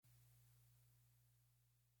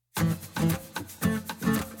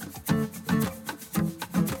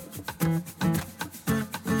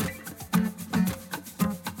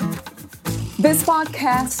This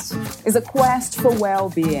podcast is a quest for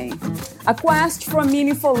well-being, a quest for a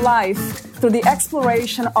meaningful life through the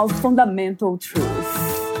exploration of fundamental truth.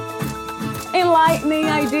 Enlightening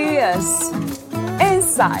ideas,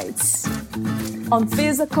 insights on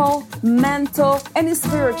physical, mental, and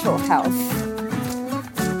spiritual health.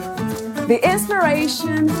 The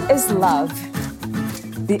inspiration is love.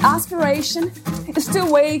 The aspiration is to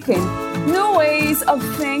awaken new ways of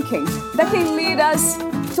thinking that can lead us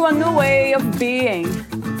to a new way of being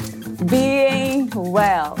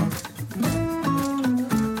well.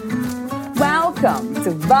 Welcome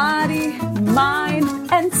to Body, Mind,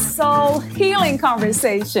 and Soul Healing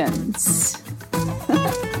Conversations.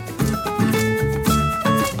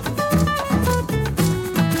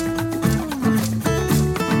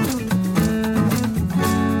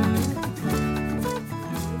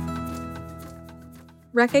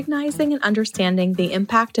 Recognizing and understanding the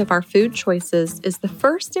impact of our food choices is the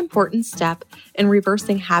first important step in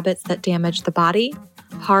reversing habits that damage the body,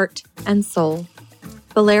 heart, and soul.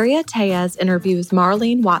 Valeria Tejas interviews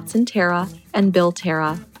Marlene Watson-Tara and Bill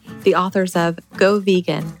Tara, the authors of Go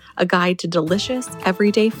Vegan, a guide to delicious,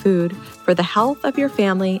 everyday food for the health of your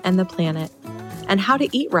family and the planet, and How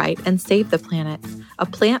to Eat Right and Save the Planet, a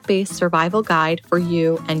plant-based survival guide for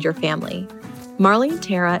you and your family. Marlene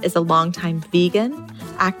Tara is a longtime vegan,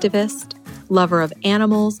 activist, lover of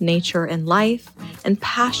animals, nature, and life, and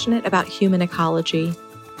passionate about human ecology.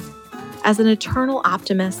 As an eternal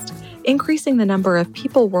optimist, increasing the number of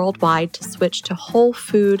people worldwide to switch to whole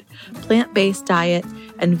food, plant-based diet,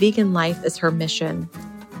 and vegan life is her mission.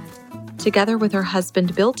 Together with her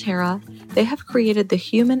husband, Bill Tara, they have created the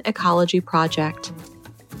Human Ecology Project.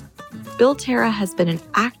 Bill Tara has been an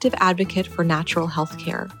active advocate for natural health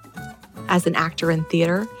care. As an actor in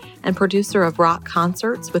theater and producer of rock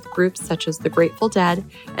concerts with groups such as the Grateful Dead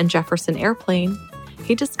and Jefferson Airplane,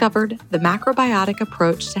 he discovered the macrobiotic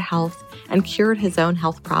approach to health and cured his own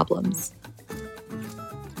health problems.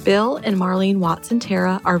 Bill and Marlene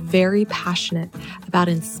Watson-Tara are very passionate about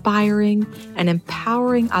inspiring and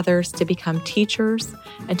empowering others to become teachers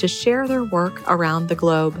and to share their work around the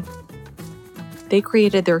globe. They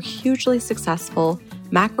created their hugely successful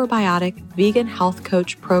Macrobiotic Vegan Health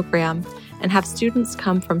Coach program and have students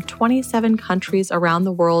come from 27 countries around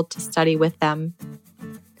the world to study with them.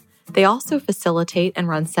 They also facilitate and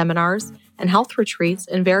run seminars and health retreats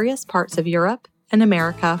in various parts of Europe and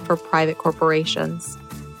America for private corporations.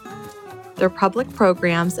 Their public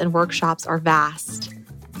programs and workshops are vast.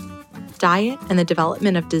 Diet and the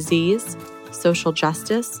development of disease, social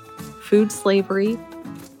justice, food slavery,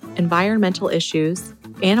 environmental issues,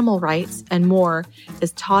 animal rights, and more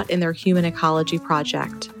is taught in their Human Ecology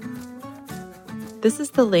Project. This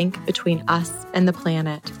is the link between us and the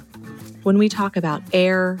planet. When we talk about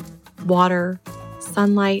air, water,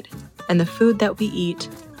 sunlight, and the food that we eat,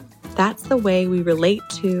 that's the way we relate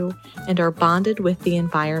to and are bonded with the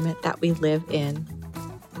environment that we live in.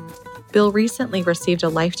 Bill recently received a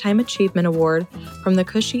Lifetime Achievement Award from the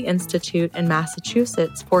Cushy Institute in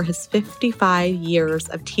Massachusetts for his 55 years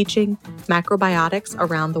of teaching macrobiotics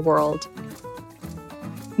around the world.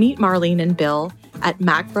 Meet Marlene and Bill at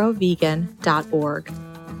macrovegan.org.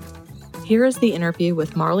 Here is the interview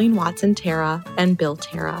with Marlene Watson-Tara and Bill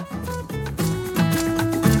Tara.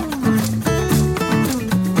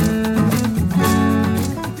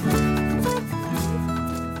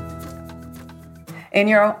 In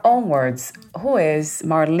your own words, who is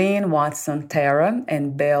Marlene Watson-Tara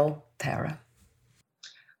and Bill Tara?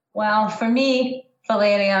 Well, for me,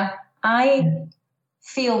 Valeria, I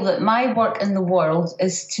feel that my work in the world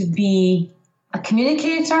is to be a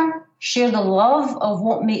communicator, share the love of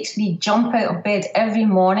what makes me jump out of bed every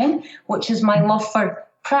morning, which is my love for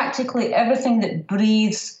practically everything that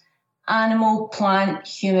breathes, animal, plant,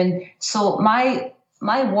 human. So my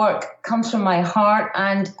work comes from my heart,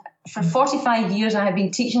 and for 45 years I have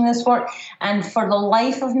been teaching this work, and for the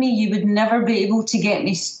life of me, you would never be able to get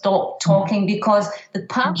me stop talking because the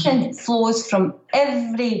passion flows from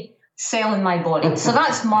every cell in my body. So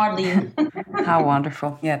that's Marlene. How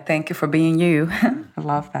wonderful. Yeah, thank you for being you. I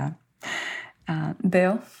love that.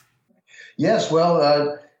 Bill? Yes,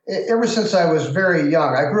 well, ever since I was very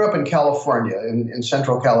young, I grew up in California, in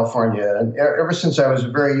Central California, and ever since I was a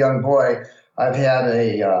very young boy, I've had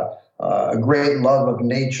a great love of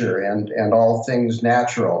nature and all things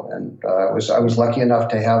natural. And I was lucky enough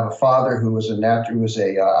to have a father who was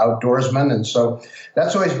outdoorsman, and so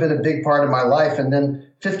that's always been a big part of my life. And then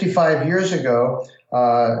 55 years ago,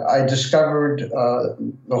 I discovered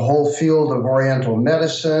the whole field of Oriental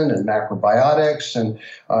medicine and macrobiotics, and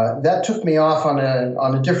that took me off on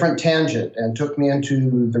a different tangent and took me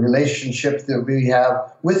into the relationship that we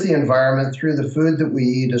have with the environment through the food that we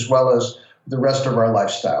eat, as well as the rest of our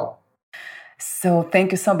lifestyle. So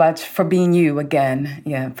thank you so much for being you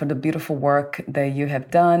again, for the beautiful work that you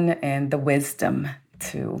have done and the wisdom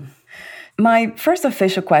too. My first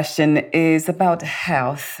official question is about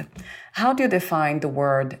health. How do you define the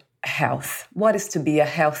word health? What is to be a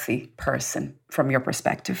healthy person from your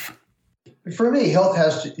perspective? For me, health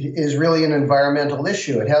is really an environmental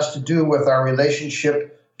issue. It has to do with our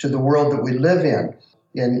relationship to the world that we live in.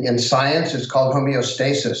 In science, it's called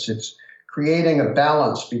homeostasis. It's creating a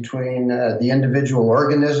balance between the individual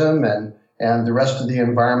organism and the rest of the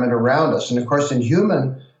environment around us. And of course, in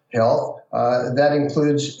human health, that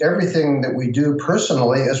includes everything that we do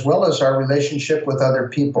personally, as well as our relationship with other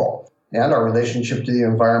people and our relationship to the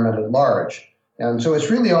environment at large. And so it's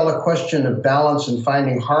really all a question of balance and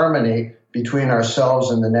finding harmony between ourselves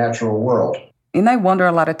and the natural world. And I wonder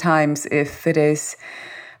a lot of times if it is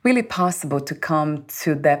really possible to come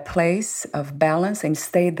to that place of balance and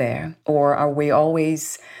stay there, or are we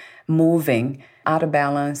always moving out of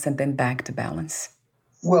balance and then back to balance?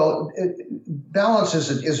 Well, balance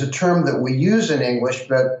is a term that we use in English,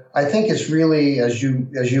 but I think it's really, as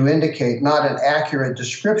you indicate, not an accurate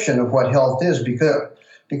description of what health is,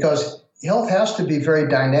 because health has to be very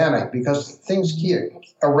dynamic, because things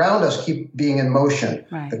around us keep being in motion.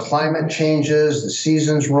 Right. The climate changes, the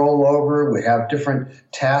seasons roll over, we have different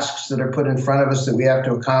tasks that are put in front of us that we have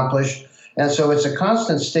to accomplish, and so it's a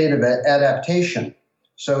constant state of adaptation.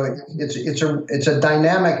 So it's a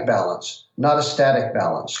dynamic balance, not a static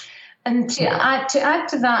balance. And to add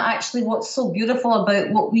to that, actually, what's so beautiful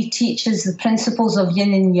about what we teach is the principles of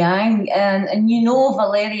yin and yang. And you know,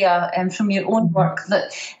 Valeria, from your own work,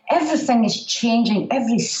 that everything is changing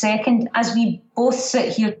every second. As we both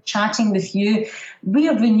sit here chatting with you, we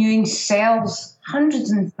are renewing cells, hundreds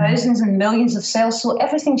and thousands and millions of cells. So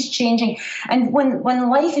everything's changing. And when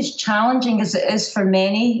life is challenging, as it is for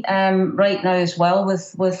many right now as well,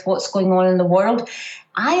 with what's going on in the world,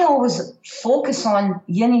 I always focus on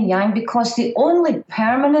yin and yang, because the only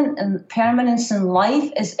permanence in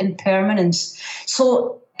life is impermanence.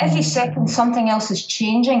 So every second something else is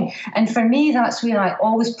changing. And for me, that's where I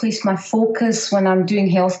always place my focus when I'm doing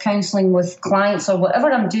health counselling with clients or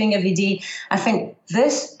whatever I'm doing every day. I think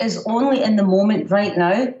this is only in the moment right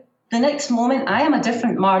now. The next moment, I am a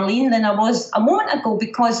different Marlene than I was a moment ago,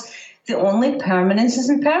 because the only permanence is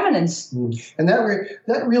impermanence. And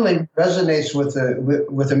that really resonates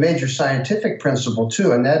with a major scientific principle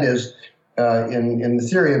too, and that is in the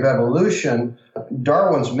theory of evolution,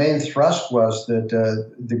 Darwin's main thrust was that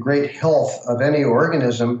the great health of any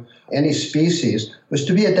organism, any species, was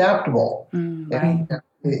to be adaptable. Right. And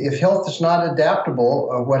if health is not adaptable,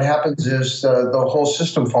 what happens is the whole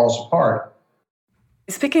system falls apart.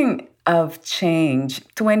 Speaking of change,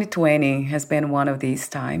 2020 has been one of these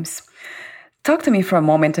times. Talk to me for a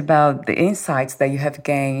moment about the insights that you have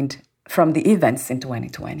gained from the events in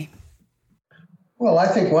 2020. Well, I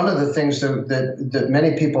think one of the things that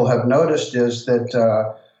many people have noticed is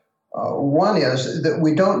that one is that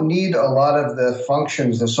we don't need a lot of the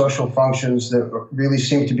functions, the social functions that really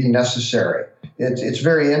seem to be necessary. It's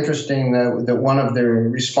very interesting that one of the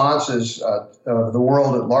responses of the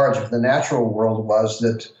world at large, of the natural world, was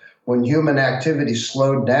that when human activity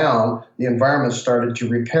slowed down, the environment started to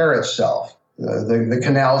repair itself. The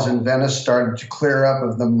canals in Venice started to clear up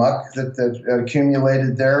of the muck that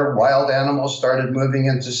accumulated there. Wild animals started moving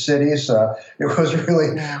into cities. It was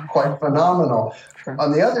really quite phenomenal. Sure.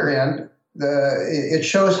 On the other end, it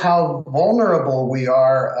shows how vulnerable we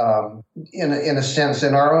are, in a sense,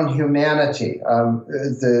 in our own humanity.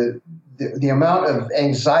 The amount of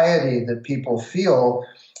anxiety that people feel,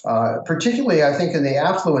 particularly, I think, in the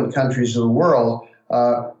affluent countries of the world,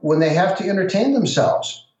 when they have to entertain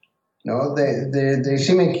themselves.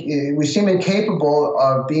 We seem incapable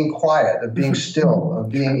of being quiet, of being still, of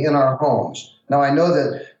being in our homes. Now, I know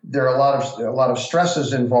that there are a lot of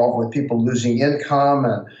stresses involved with people losing income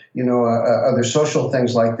and other social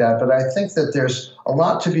things like that. But I think that there's a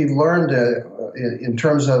lot to be learned in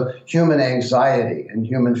terms of human anxiety and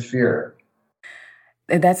human fear.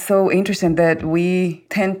 That's so interesting that we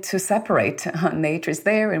tend to separate. Nature is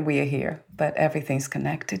there and we are here, but everything's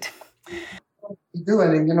connected. We do,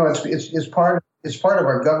 and it's part of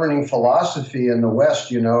our governing philosophy in the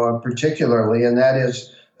West, particularly, and that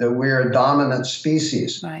is that we're a dominant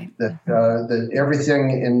species. Right. That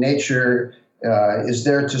everything in nature is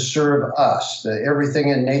there to serve us. Everything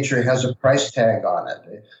in nature has a price tag on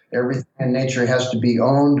it. Everything in nature has to be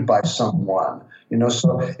owned by someone.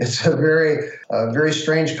 So it's a very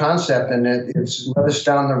strange concept, and it's led us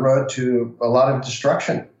down the road to a lot of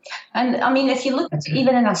destruction. And I mean, if you look at it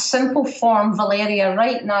even in a simple form, Valeria,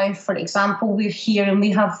 right now, for example, we're here and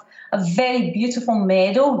we have a very beautiful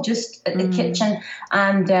meadow just at the kitchen,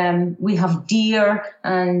 and we have deer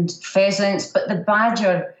and pheasants, but the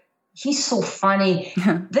badger, he's so funny.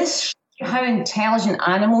 This how intelligent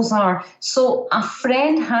animals are. So a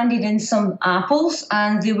friend handed in some apples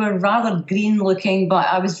and they were rather green looking, but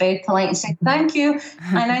I was very polite and said, thank you.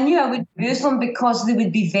 And I knew I would use them because they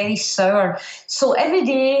would be very sour. So every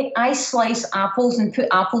day I slice apples and put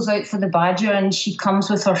apples out for the badger, and she comes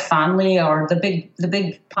with her family, or the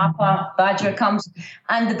big papa badger comes.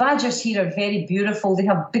 And the badgers here are very beautiful. They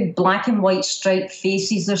have big black and white striped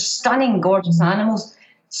faces. They're stunning, gorgeous animals.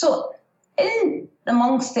 So in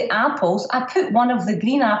amongst the apples, I put one of the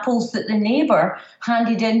green apples that the neighbour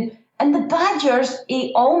handed in, and the badgers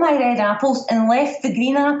ate all my red apples and left the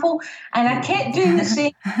green apple. And I kept doing the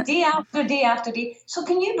same day after day after day. So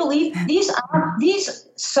can you believe these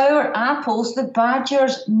sour apples, the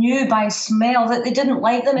badgers knew by smell that they didn't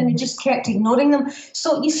like them, and they just kept ignoring them.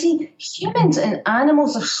 So you see, humans and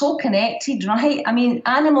animals are so connected, right? I mean,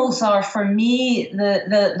 animals are, for me,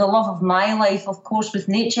 the love of my life, of course, with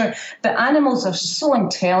nature. But animals are so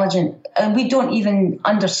intelligent, and we don't even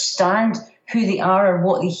understand who they are or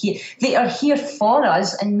what they hear. They are here for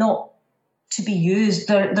us and not to be used.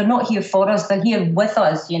 They're not here for us. They're here with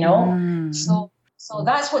us, So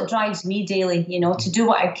that's what drives me daily, to do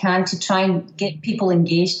what I can to try and get people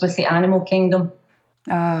engaged with the animal kingdom.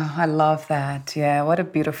 Oh, I love that. Yeah, what a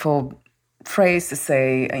beautiful phrase to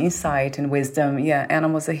say, insight and wisdom. Yeah,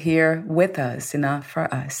 animals are here with us,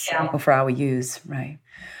 for us, or for our use, right?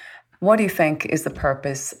 What do you think is the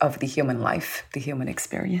purpose of the human life, the human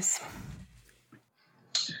experience?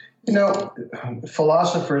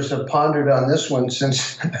 Philosophers have pondered on this one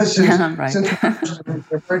since we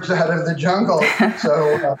emerged out of the jungle.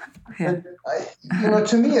 So,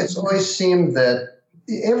 to me, it's always seemed that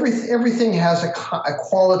everything has a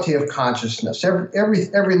quality of consciousness.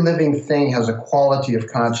 Every living thing has a quality of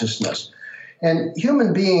consciousness, and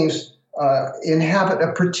human beings inhabit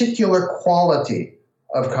a particular quality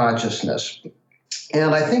of consciousness.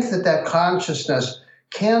 And I think that consciousness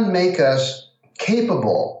can make us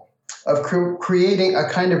capable of creating a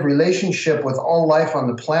kind of relationship with all life on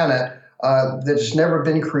the planet that's never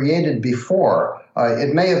been created before.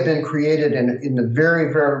 It may have been created in the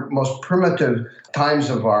very, very most primitive times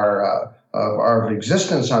of our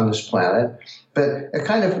existence on this planet, but a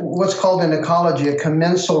kind of what's called in ecology a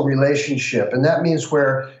commensal relationship, and that means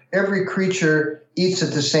where every creature eats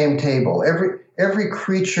at the same table. Every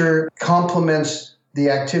creature complements the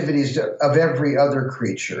activities of every other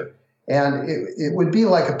creature. And it would be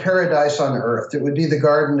like a paradise on earth. It would be the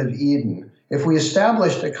Garden of Eden. If we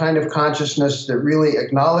established a kind of consciousness that really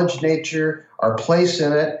acknowledged nature, our place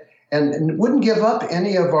in it, and wouldn't give up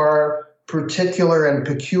any of our particular and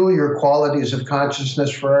peculiar qualities of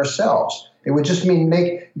consciousness for ourselves. It would just mean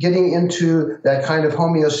getting into that kind of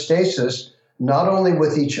homeostasis, not only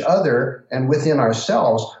with each other and within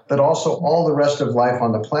ourselves, but also all the rest of life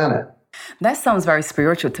on the planet. That sounds very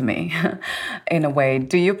spiritual to me, in a way.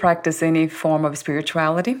 Do you practice any form of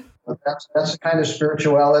spirituality? That's the kind of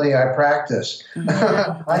spirituality I practice.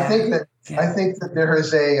 Mm-hmm. I think that there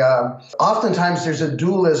is oftentimes there's a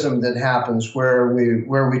dualism that happens where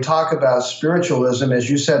we talk about spiritualism, as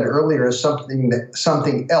you said earlier, as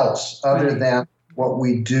something else other than what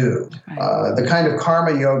we do. Right. The kind of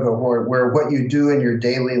karma yoga where what you do in your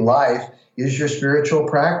daily life is your spiritual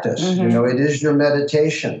practice. Mm-hmm. It is your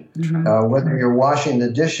meditation. Mm-hmm. Whether you're washing the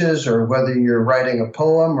dishes or whether you're writing a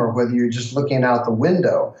poem or whether you're just looking out the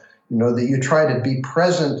window, that you try to be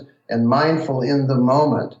present and mindful in the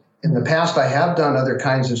moment. In the past, I have done other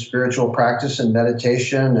kinds of spiritual practice and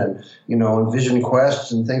meditation and, vision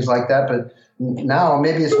quests and things like that. But now,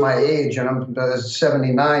 maybe it's my age, and I'm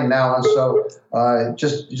 79 now, and so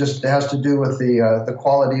just has to do with the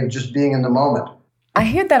quality of just being in the moment. I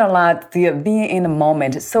hear that a lot, the being in the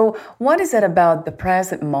moment. So what is it about the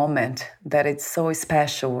present moment that it's so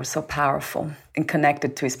special or so powerful and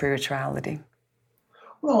connected to spirituality?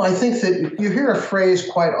 Well, I think that you hear a phrase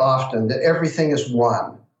quite often that everything is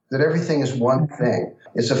one, thing.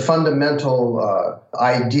 It's a fundamental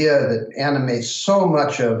idea that animates so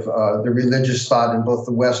much of the religious thought in both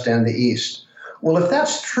the West and the East. Well, if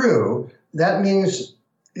that's true, that means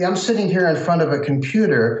I'm sitting here in front of a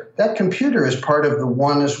computer. That computer is part of the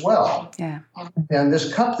one as well. Yeah. And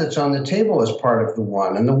this cup that's on the table is part of the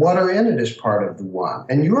one. And the water in it is part of the one.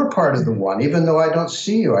 And you're part of the one, even though I don't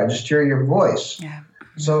see you. I just hear your voice. Yeah.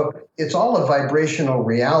 So it's all a vibrational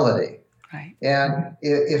reality. Right. And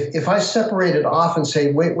if I separate it off and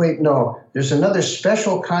say, wait, no, there's another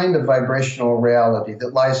special kind of vibrational reality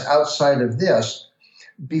that lies outside of this,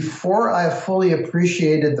 before I have fully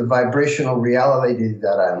appreciated the vibrational reality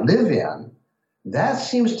that I live in, that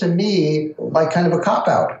seems to me like kind of a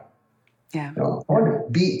cop-out. Yeah.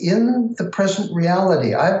 Be in the present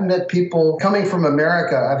reality. I've met people coming from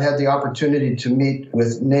America. I've had the opportunity to meet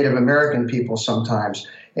with Native American people sometimes.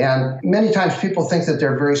 And many times people think that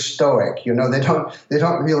they're very stoic. They're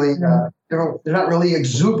not really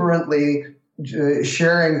exuberantly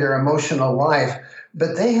sharing their emotional life.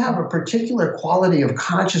 But they have a particular quality of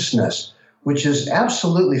consciousness, which is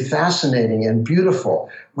absolutely fascinating and beautiful,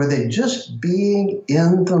 where they're just being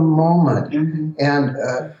in the moment. Mm-hmm. And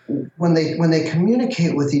when they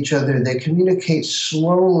communicate with each other, they communicate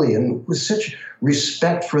slowly and with such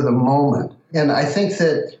respect for the moment. And I think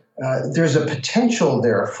that there's a potential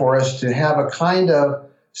there for us to have a kind of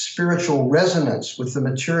spiritual resonance with the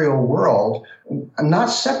material world, not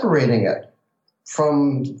separating it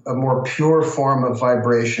from a more pure form of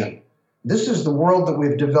vibration. This is the world that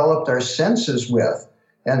we've developed our senses with,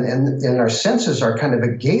 and our senses are kind of a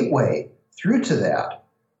gateway through to that.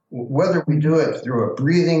 Whether we do it through a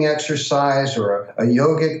breathing exercise or a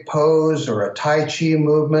yogic pose or a Tai Chi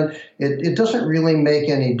movement, it doesn't really make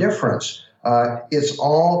any difference. It's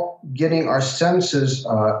all getting our senses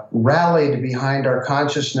rallied behind our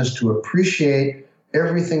consciousness to appreciate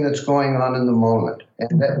everything that's going on in the moment.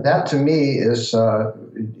 And that to me is a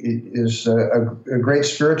great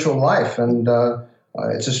spiritual life. And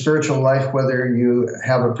it's a spiritual life whether you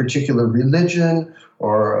have a particular religion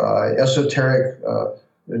or esoteric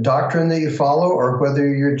doctrine that you follow, or whether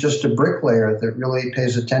you're just a bricklayer that really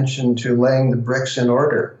pays attention to laying the bricks in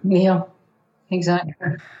order. Yeah, exactly.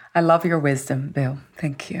 I love your wisdom, Bill.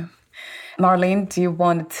 Thank you. Marlene, do you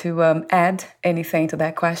want to add anything to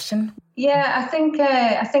that question? Yeah, I think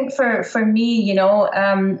for me,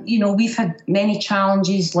 we've had many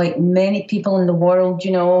challenges, like many people in the world.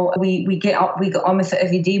 We get on with it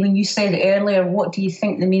every day. When you said earlier, what do you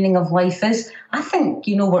think the meaning of life is? I think,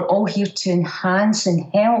 we're all here to enhance and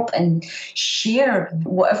help and share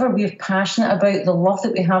whatever we're passionate about, the love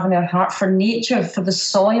that we have in our heart for nature, for the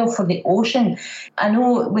soil, for the ocean. I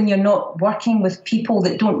know when you're not working with people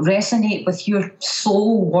that don't resonate with your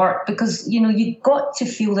soul work, because, you've got to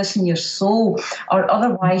feel this in your soul, or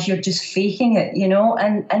otherwise you're just faking it,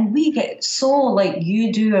 and we get so, like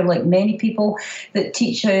you do, or like many people that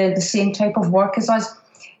teach the same type of work as us.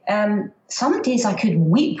 Some days I could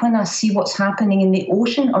weep when I see what's happening in the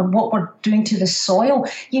ocean or what we're doing to the soil.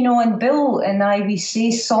 And Bill and I, we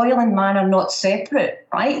say soil and man are not separate,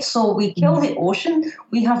 right? So we kill the ocean,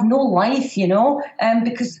 we have no life,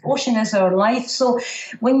 because the ocean is our life. So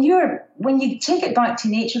when you take it back to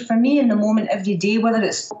nature, for me in the moment every day, whether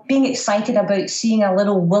it's being excited about seeing a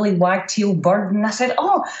little willy wagtail bird, and I said,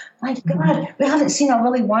 oh my God, we haven't seen a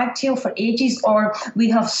willy wagtail for ages, or we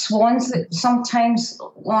have swans that sometimes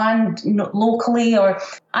land locally, or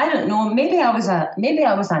I don't know, maybe I was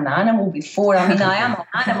an animal before. I mean, I am an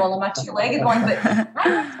animal, I'm a two-legged one, but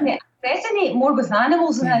I resonate more with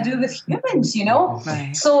animals than I do with humans,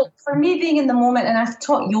 Right. So for me, being in the moment, and I've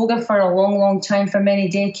taught yoga for a long, long time, for many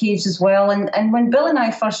decades as well, and when Bill and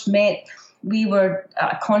I first met, we were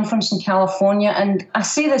at a conference in California, and I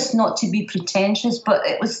say this not to be pretentious, but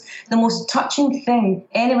it was the most touching thing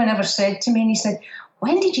anyone ever said to me. And he said,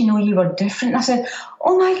 when did you know you were different? And I said,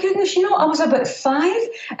 oh my goodness, I was about 5.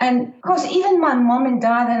 And because even my mum and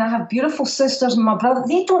dad, and I have beautiful sisters and my brother,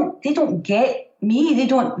 they don't get me.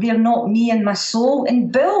 They're not me in my soul.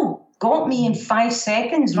 And Bill got me in 5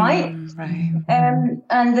 seconds, right? Right.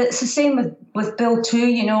 And it's the same with Bill too.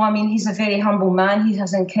 He's a very humble man. He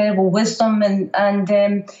has incredible wisdom,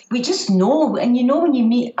 and we just know. And when you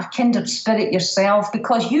meet a kindred spirit yourself,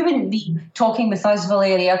 because you wouldn't be talking with us,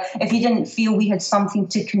 Valeria, if you didn't feel we had something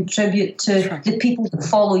to contribute to the people that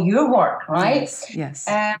follow your work, right? Yes.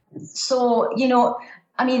 So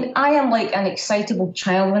I am like an excitable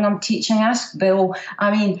child when I'm teaching. Ask Bill.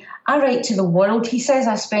 I write to the world. He says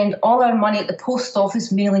I spend all our money at the post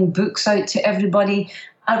office mailing books out to everybody.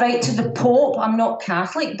 I write to the Pope. I'm not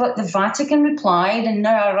Catholic, but the Vatican replied, and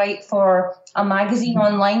now I write for a magazine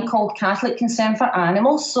online called Catholic Concern for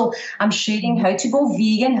Animals. So I'm sharing how to go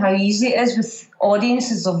vegan, how easy it is with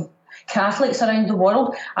audiences of Catholics around the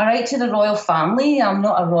world. I write to the royal family. I'm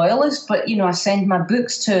not a royalist, but, I send my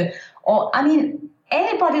books to all.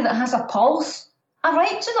 anybody that has a pulse, I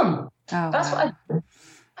write to them. Oh, That's wow. what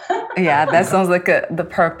Yeah, that sounds like the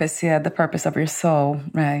purpose. Yeah, the purpose of your soul,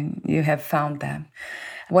 right? You have found that.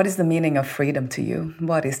 What is the meaning of freedom to you?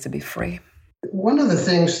 What is to be free? One of the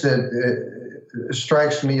things that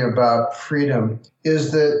strikes me about freedom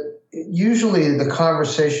is that usually the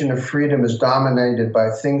conversation of freedom is dominated by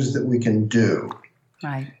things that we can do.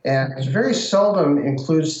 Right. And it very seldom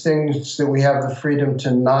includes things that we have the freedom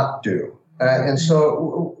to not do. And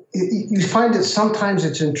so you find that sometimes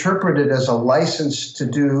it's interpreted as a license to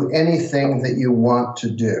do anything that you want to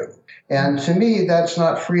do. And to me, that's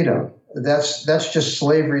not freedom. That's just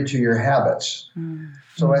slavery to your habits.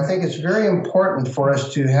 So I think it's very important for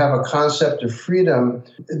us to have a concept of freedom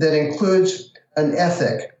that includes an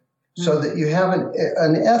ethic, so that you have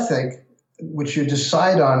an ethic which you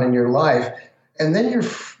decide on in your life, and then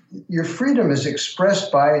your freedom is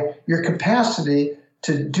expressed by your capacity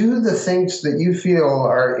to do the things that you feel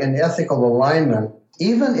are in ethical alignment,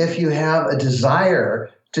 even if you have a desire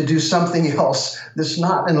to do something else that's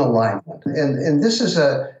not in alignment. And this is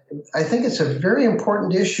I think it's a very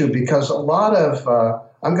important issue, because a lot of,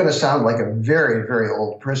 I'm going to sound like a very, very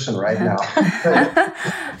old person right now.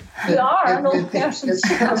 you are an old person.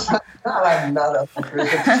 I'm not an old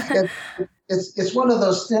person. It's one of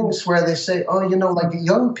those things where they say, oh, like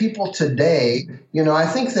young people today, I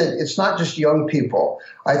think that it's not just young people.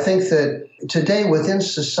 I think that today within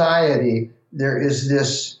society, there is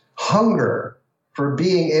this hunger for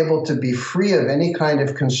being able to be free of any kind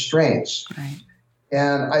of constraints. Right.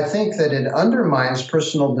 And I think that it undermines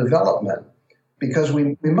personal development, because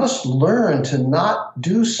we must learn to not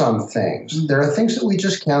do some things. There are things that we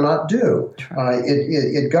just cannot do.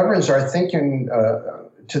 It governs our thinking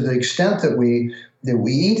to the extent that we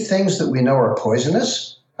eat things that we know are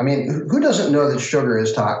poisonous. I mean, who doesn't know that sugar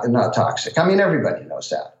is not toxic? I mean, everybody knows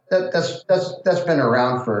that. That's been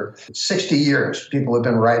around for 60 years. People have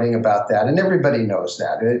been writing about that, and everybody knows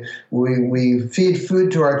that. We feed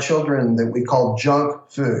food to our children that we call junk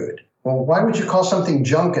food. Well, why would you call something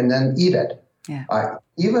junk and then eat it? Yeah.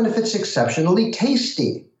 Even if it's exceptionally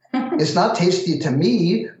tasty. It's not tasty to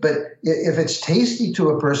me, but if it's tasty to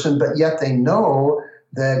a person, but yet they know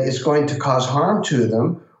that it's going to cause harm to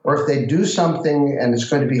them, or if they do something and it's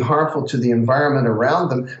going to be harmful to the environment around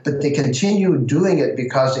them, but they continue doing it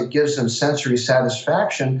because it gives them sensory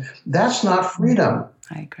satisfaction, that's not freedom.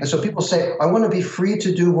 I agree. And so people say, I want to be free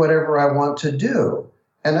to do whatever I want to do.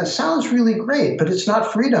 And that sounds really great, but it's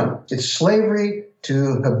not freedom. It's slavery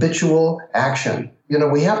to habitual action.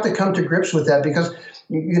 We have to come to grips with that, because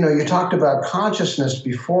you talked about consciousness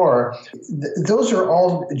before. Those are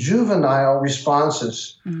all juvenile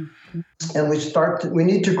responses. Mm-hmm. And we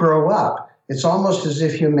need to grow up. It's almost as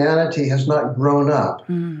if humanity has not grown up.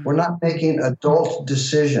 Mm. We're not making adult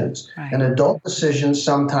decisions. Right. And adult decisions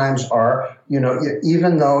sometimes are,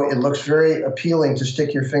 even though it looks very appealing to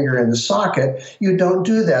stick your finger in the socket, you don't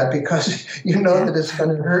do that because you know that it's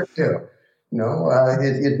going to hurt you.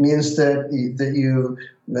 It means that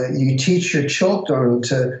you teach your children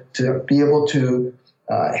to be able to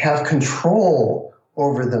have control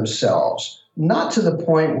over themselves. Not to the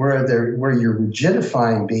point where you're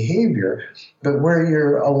rigidifying behavior, but where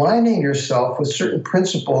you're aligning yourself with certain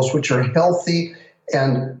principles which are healthy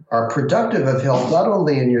and are productive of health, not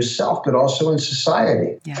only in yourself, but also in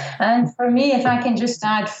society. Yeah. And for me, if I can just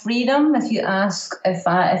add freedom, if you're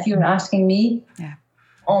asking me, yeah.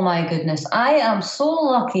 Oh my goodness, I am so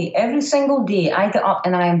lucky. Every single day I get up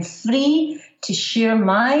and I am free to share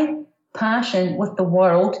my passion with the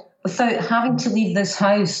world without having to leave this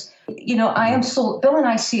house. Bill and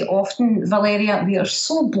I say often, Valeria, we are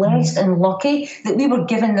so blessed and lucky that we were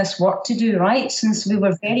given this work to do, right? Since we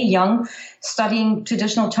were very young, studying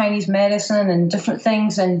traditional Chinese medicine and different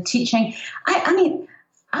things and teaching.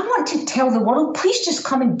 I want to tell the world, please just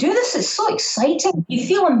come and do this. It's so exciting. You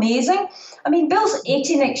feel amazing. Bill's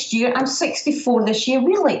 80 next year. I'm 64 this year.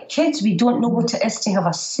 We're like kids. We don't know what it is to have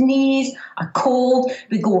a sneeze, a cold.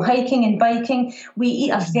 We go hiking and biking. We eat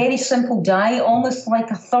a very simple diet, almost like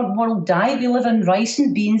a third world diet. We live on rice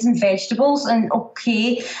and beans and vegetables. And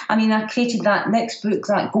I created that next book,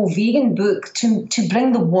 that Go Vegan book, to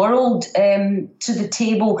bring the world to the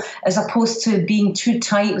table, as opposed to being too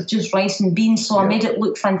tight with just rice and beans. So I made it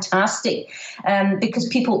look fantastic because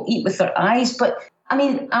people eat with their eyes. But I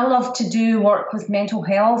mean, I love to do work with mental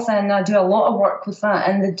health, and I do a lot of work with that.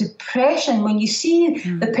 And the depression, when you see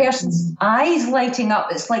the person's eyes lighting up,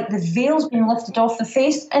 it's like the veil's been lifted off the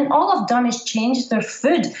face. And all I've done is changed their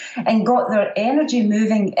food and got their energy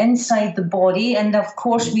moving inside the body. And of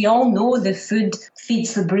course, we all know the food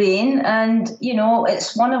feeds the brain. And, you know,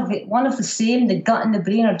 it's one of the same. The gut and the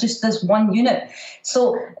brain are just this one unit.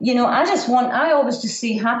 So, you know, I always just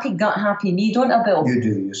say happy gut, happy me, don't I, Bill? You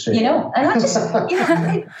do, you say. You know, and I just, you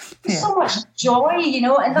know, so much joy, you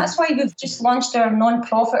know, and that's why we've just launched our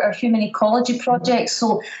non-profit, our human ecology project.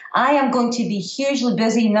 So I am going to be hugely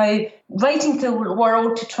busy now writing to the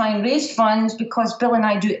world to try and raise funds, because Bill and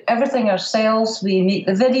I do everything ourselves. We make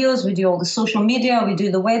the videos, we do all the social media, we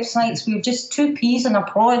do the websites. We're just two peas in a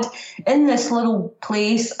pod in this little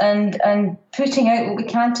place and putting out what we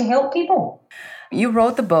can to help people. You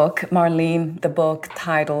wrote the book, Marlene, the book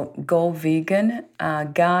titled Go Vegan, a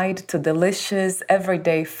guide to delicious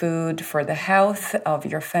everyday food for the health of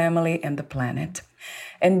your family and the planet.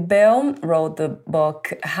 And Bill wrote the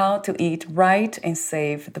book, How to Eat Right and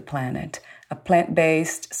Save the Planet, a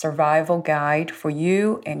plant-based survival guide for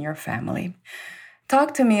you and your family.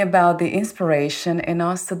 Talk to me about the inspiration and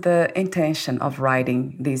also the intention of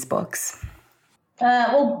writing these books.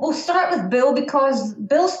 We'll start with Bill, because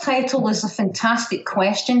Bill's title is a fantastic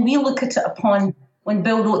question. We look at it upon when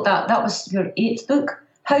Bill wrote that was your 8th book,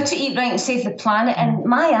 How to Eat Right and Save the Planet. And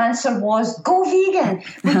my answer was, go vegan.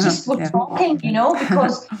 We just were talking, you know,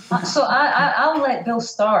 because so I'll let Bill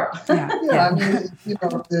start. Yeah, I mean, you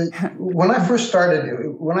know, when I first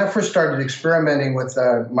started experimenting with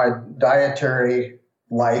my dietary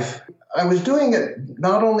life, I was doing it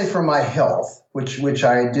not only for my health, which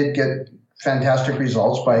I did get fantastic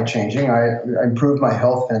results by changing. I improved my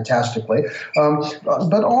health fantastically.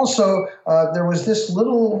 But also, there was this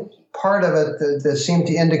little part of it that seemed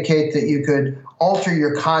to indicate that you could alter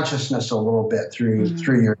your consciousness a little bit through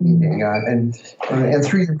your eating and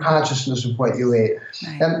through your consciousness of what you ate.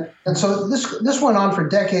 Right. And so this went on for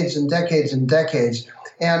decades and decades and decades.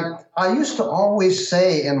 And I used to always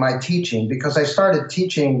say in my teaching, because I started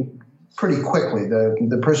teaching pretty quickly,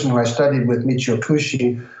 the person who I studied with, Michio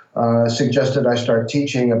Kushi, suggested I start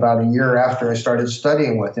teaching about a year after I started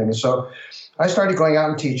studying with him. And so I started going out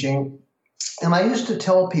and teaching. And I used to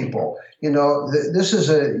tell people, you know, this is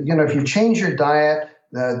if you change your diet,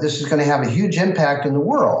 this is going to have a huge impact in the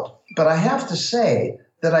world. But I have to say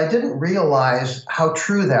that I didn't realize how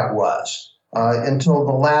true that was until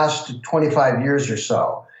the last 25 years or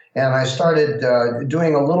so. And I started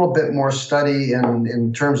doing a little bit more study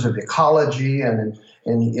in terms of ecology and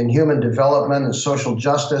in human development and social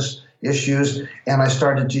justice issues. And I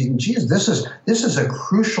started thinking, geez, this is a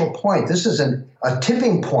crucial point. This is a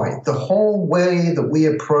tipping point. The whole way that we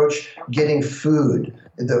approach getting food,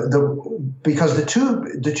 because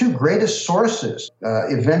the two greatest sources,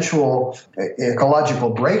 eventual ecological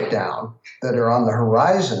breakdown that are on the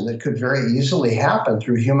horizon that could very easily happen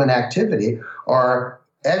through human activity are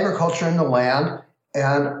agriculture in the land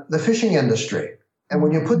and the fishing industry. And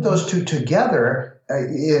when you put those two together,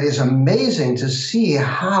 it is amazing to see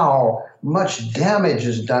how much damage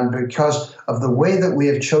is done because of the way that we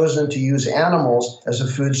have chosen to use animals as a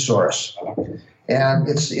food source. And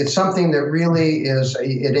it's something that really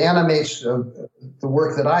it animates the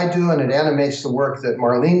work that I do, and it animates the work that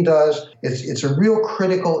Marlene does. It's a real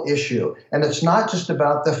critical issue. And it's not just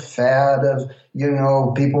about the fad of, you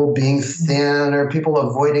know, people being thin or people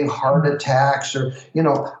avoiding heart attacks or, you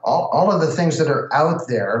know, all of the things that are out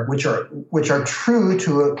there, which are true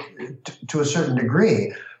to a certain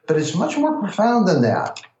degree. But it's much more profound than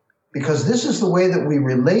that, because this is the way that we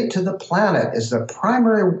relate to the planet, is the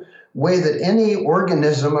primary way that any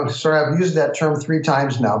organism, I'm sorry, I've used that term 3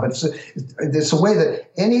 times now, but it's a way that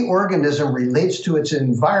any organism relates to its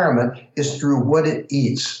environment is through what it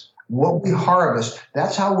eats, what we harvest.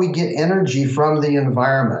 That's how we get energy from the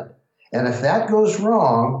environment. And if that goes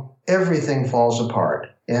wrong, everything falls apart.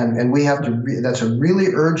 And we have to, that's a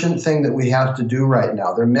really urgent thing that we have to do right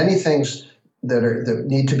now. There are many things that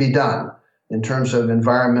need to be done in terms of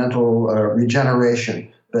environmental regeneration.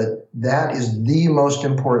 But that is the most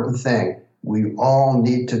important thing. We all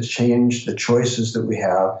need to change the choices that we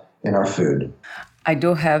have in our food. I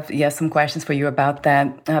do have, some questions for you about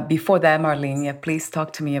that. Before that, Marlene, please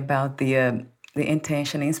talk to me about the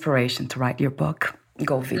intention, inspiration to write your book,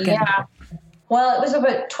 Go Vegan. Yeah. Well, it was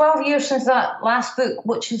about 12 years since that last book,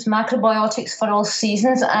 which is Macrobiotics for All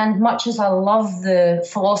Seasons. And much as I love the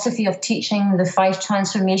philosophy of teaching the 5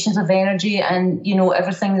 transformations of energy and,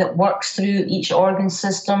 everything that works through each organ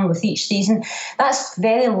system with each season, that's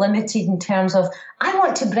very limited in terms of, I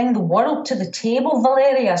want to bring the world to the table,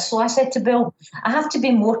 Valeria. So I said to Bill, I have to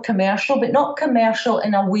be more commercial, but not commercial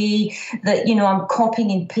in a way that, I'm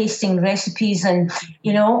copying and pasting recipes and,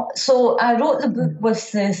 So I wrote the book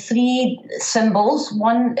with the 3 symbols.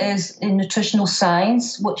 One is in nutritional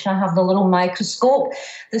science, which I have the little microscope.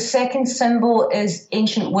 The second symbol is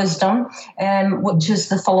ancient wisdom, which is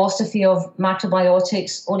the philosophy of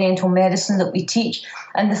macrobiotics, Oriental medicine that we teach.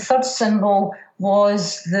 And the third symbol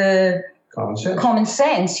was the common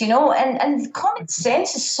sense, and common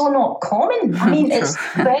sense is so not common. I mean, it's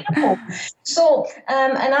incredible. So,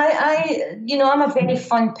 and I'm a very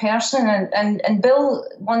fun person, and Bill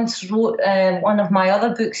once wrote one of my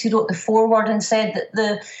other books. He wrote the foreword and said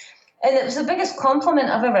that and it was the biggest compliment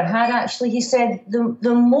I've ever had, actually. He said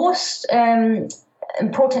the most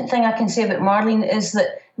important thing I can say about Marlene is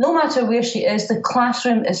that no matter where she is, the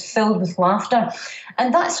classroom is filled with laughter.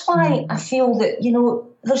 And that's why I feel that,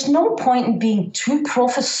 there's no point in being too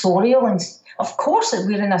professorial. And of course that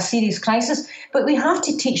we're in a serious crisis, but we have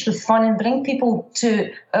to teach with fun and bring people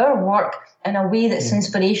to our work in a way that's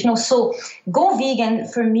inspirational. So Go Vegan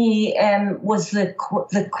for me was the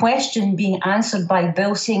question being answered by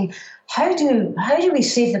Bill saying, how do we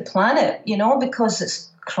save the planet? Because it's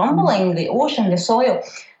crumbling, the ocean, the soil.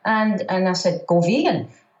 And I said, go vegan.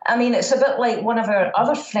 I mean, it's a bit like one of our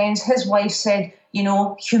other friends, his wife said,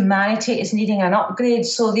 humanity is needing an upgrade.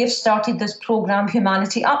 So they've started this program,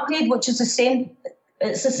 Humanity Upgrade, which is the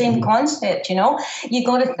same concept, You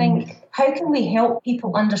got to think, how can we help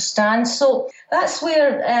people understand? So that's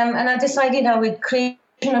where, and I decided I would create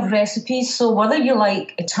of recipes. So whether you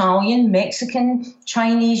like Italian, Mexican,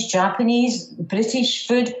 Chinese, Japanese, British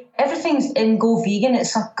food, everything's in Go Vegan.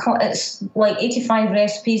 It's like 85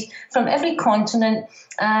 recipes from every continent.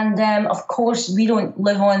 And of course, we don't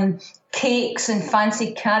live on cakes and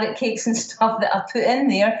fancy carrot cakes and stuff that I put in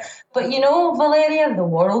there. But Valeria, the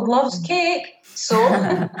world loves cake. So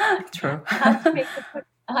True.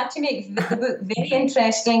 I had to make the book very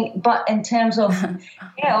interesting, but in terms of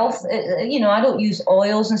health, I don't use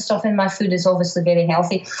oils and stuff in my food. It's obviously very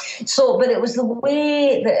healthy. So, but it was the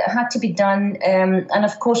way that it had to be done. And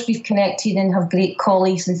of course, we've connected and have great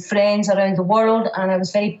colleagues and friends around the world. And I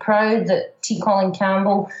was very proud that T. Colin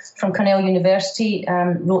Campbell from Cornell University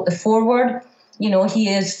wrote the foreword. He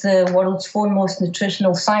is the world's foremost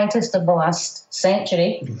nutritional scientist of the last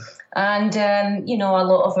century. And, a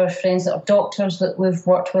lot of our friends that are doctors that we've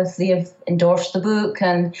worked with, they have endorsed the book.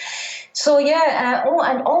 And so,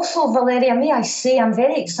 and also, Valeria, may I say, I'm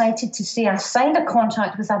very excited to say I signed a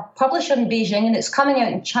contract with a publisher in Beijing, and it's coming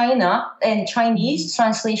out in China, in Chinese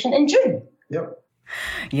translation in June. Yep.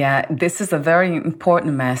 Yeah, this is a very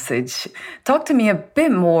important message. Talk to me a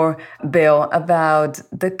bit more, Bill, about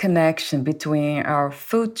the connection between our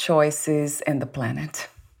food choices and the planet.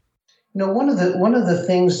 One of the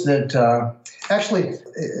things that actually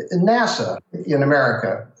NASA in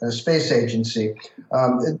America, the space agency,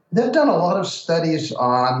 they've done a lot of studies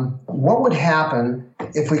on what would happen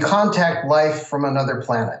if we contact life from another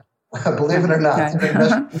planet. Believe it or not, they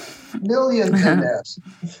invest millions in this,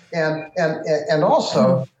 and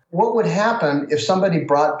also what would happen if somebody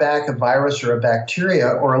brought back a virus or a bacteria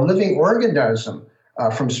or a living organism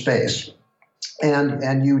from space.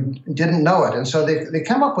 And you didn't know it. And so they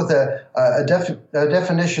come up with a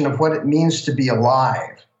definition of what it means to be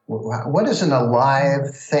alive. What is an alive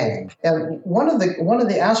thing? And one of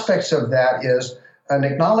the aspects of that is an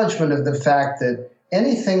acknowledgement of the fact that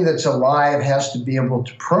anything that's alive has to be able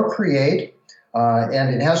to procreate,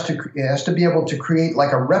 and it has to be able to create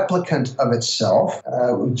like a replicant of itself,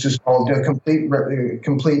 which is called a complete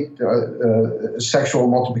sexual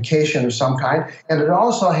multiplication of some kind. And it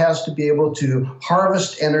also has to be able to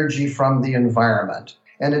harvest energy from the environment.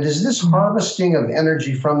 And it is this harvesting of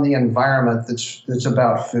energy from the environment that's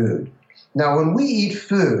about food. Now, when we eat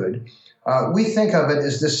food, we think of it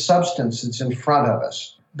as this substance that's in front of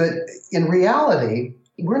us. But in reality,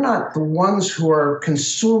 we're not the ones who are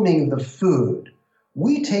consuming the food.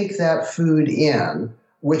 We take that food in,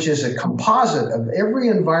 which is a composite of every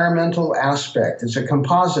environmental aspect. It's a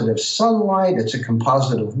composite of sunlight, it's a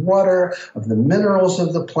composite of water, of the minerals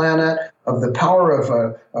of the planet, of the power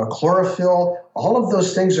of chlorophyll. All of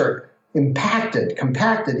those things are compacted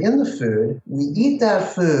in the food. We eat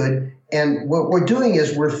that food, and what we're doing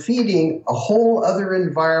is we're feeding a whole other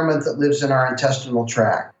environment that lives in our intestinal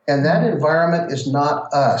tract. And that environment is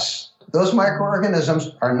not us. Those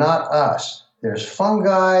microorganisms are not us. There's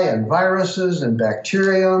fungi and viruses and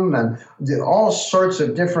bacterium and all sorts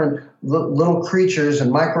of different little creatures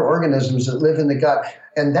and microorganisms that live in the gut.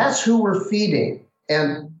 And that's who we're feeding.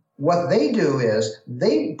 And what they do is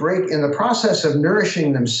they break, in the process of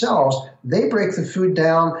nourishing themselves, they break the food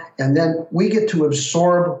down, and then we get to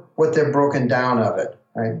absorb what they've broken down of it,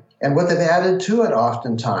 right? And what they've added to it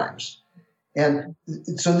oftentimes. And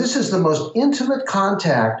so this is the most intimate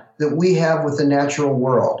contact that we have with the natural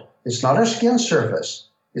world. It's not our skin surface.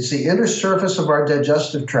 It's the inner surface of our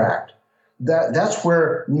digestive tract. That's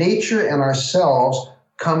where nature and ourselves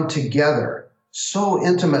come together so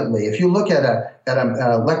intimately. If you look at an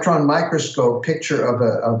electron microscope picture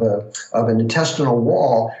of an intestinal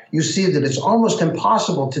wall, you see that it's almost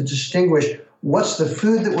impossible to distinguish what's the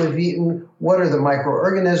food that we've eaten, what are the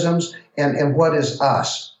microorganisms, and what is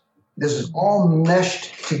us. This is all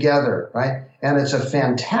meshed together, right? And it's a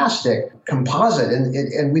fantastic composite,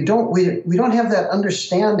 and we don't have that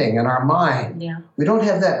understanding in our mind. Yeah. We don't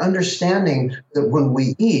have that understanding that when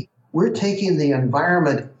we eat, we're taking the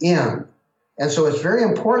environment in. And so it's very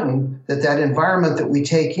important that environment that we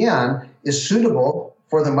take in is suitable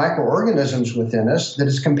for the microorganisms within us, that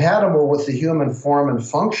is compatible with the human form and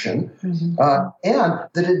function, and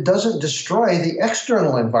that it doesn't destroy the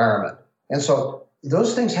external environment. And so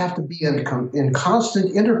those things have to be in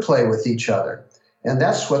constant interplay with each other. And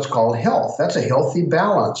that's what's called health. That's a healthy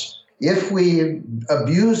balance. If we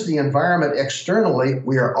abuse the environment externally,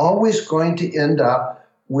 we are always going to end up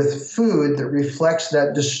with food that reflects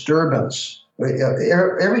that disturbance.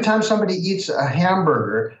 Every time somebody eats a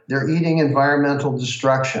hamburger, they're eating environmental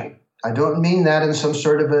destruction. I don't mean that in some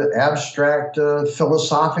sort of an abstract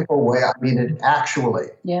philosophical way. I mean it actually.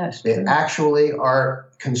 Yes. They actually are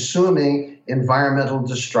consuming environmental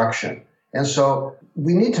destruction. And so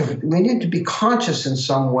we need to be conscious in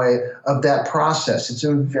some way of that process. It's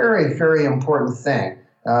a very, very important thing.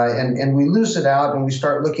 And we lose it out and we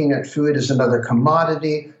start looking at food as another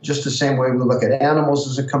commodity, just the same way we look at animals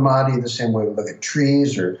as a commodity, the same way we look at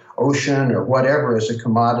trees or ocean or whatever as a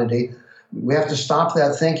commodity. We have to stop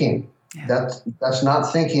that thinking. Yeah. That's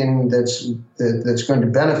not thinking that's going to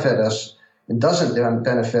benefit us. It doesn't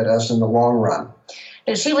benefit us in the long run.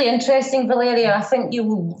 It's really interesting, Valeria. I think you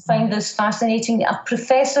will find this fascinating. A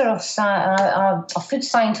professor a food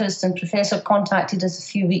scientist and professor contacted us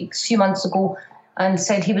a few months ago and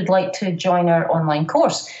said he would like to join our online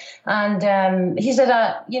course. And he said,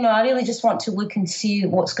 I really just want to look and see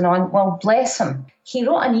what's going on. Well, bless him. He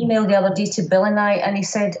wrote an email the other day to Bill and I, and he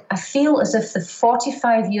said, I feel as if the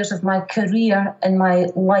 45 years of my career and my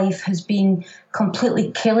life has been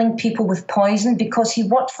completely killing people with poison, because he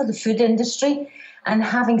worked for the food industry. And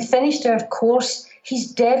having finished our course,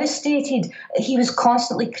 he's devastated. He was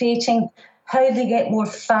constantly creating how they get more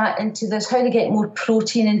fat into this, how they get more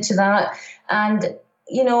protein into that. And,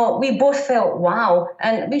 we both felt, wow.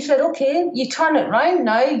 And we said, okay, you turn it around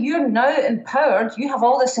now. You're now empowered. You have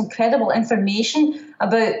all this incredible information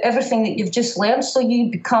about everything that you've just learned. So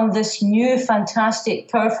you become this new, fantastic,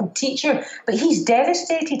 powerful teacher. But he's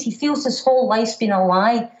devastated. He feels his whole life's been a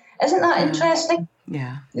lie. Isn't that interesting?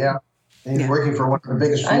 Yeah. Yeah. And he's working for one of the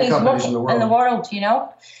biggest food companies in the world.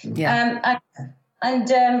 Yeah.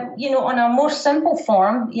 And on a more simple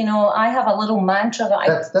form, I have a little mantra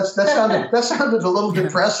that sounded a little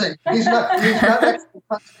depressing. He's not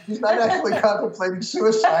actually contemplating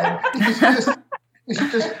suicide. He's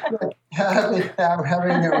just having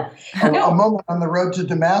a moment on the road to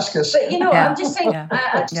Damascus. But I'm just saying,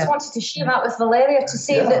 I just wanted to share that with Valeria to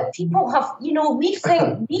say that people have, we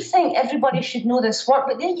think everybody should know this work,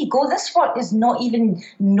 but there you go. This work is not even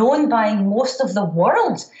known by most of the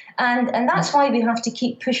world. And that's why we have to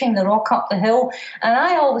keep pushing the rock up the hill. And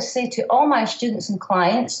I always say to all my students and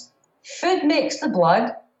clients, food makes the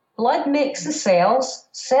blood makes the cells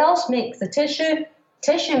make the tissue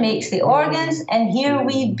makes the organs, and here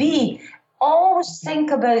we be. Always think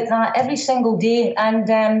about that every single day. And,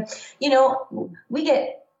 we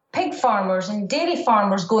get pig farmers and dairy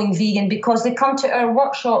farmers going vegan because they come to our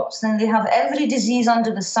workshops and they have every disease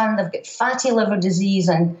under the sun. They've got fatty liver disease,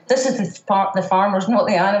 and this is the farmers, not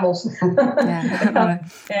the animals.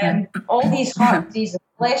 All these heart diseases,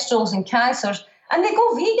 cholesterols and cancers. And they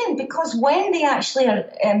go vegan because when they actually are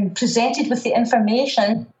presented with the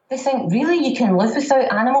information, they think, really, you can live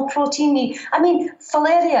without animal protein?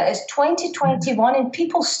 Valeria, it's 2021 and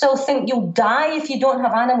people still think you'll die if you don't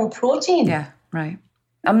have animal protein. Yeah, right.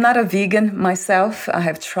 I'm not a vegan myself. I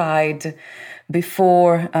have tried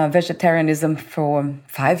before vegetarianism for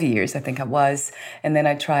 5 years, I think I was. And then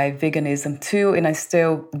I tried veganism too. And I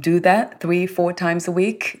still do that 3-4 times a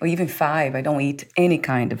week, or even 5. I don't eat any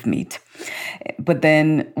kind of meat. But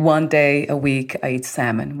then one day a week, I eat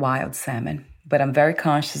salmon, wild salmon. But I'm very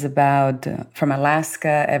conscious about, from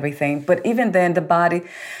Alaska, everything. But even then, the body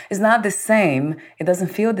is not the same. It doesn't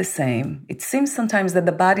feel the same. It seems sometimes that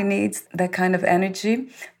the body needs that kind of energy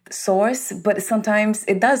source, but sometimes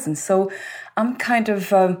it doesn't. So I'm kind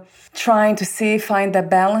of trying to find that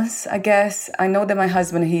balance, I guess. I know that my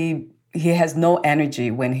husband, he has no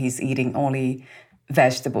energy when he's eating only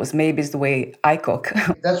vegetables. Maybe it's the way I cook.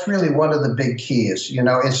 That's really one of the big keys.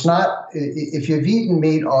 It's not, if you've eaten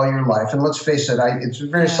meat all your life, and let's face it, it's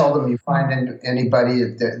very seldom you find anybody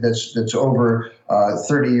that's over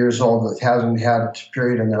 30 years old that hasn't had a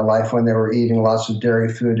period in their life when they were eating lots of dairy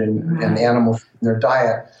food and animal food in their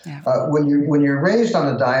diet. Yeah. When you're raised on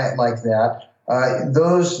a diet like that,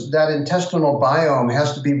 that intestinal biome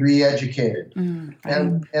has to be re-educated.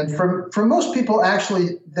 And for most people,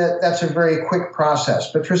 actually, that's a very quick process.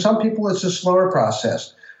 But for some people, it's a slower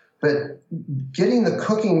process. But getting the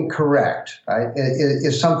cooking correct, right,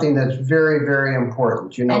 is something that's very, very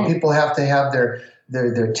important. People have to have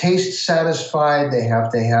their taste satisfied. They have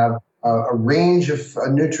to have a range of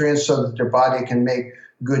nutrients so that their body can make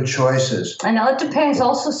good choices. And it depends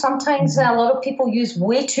also. Sometimes a lot of people use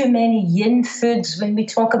way too many yin foods. When we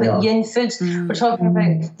talk about yin foods, we're talking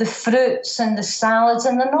about the fruits and the salads,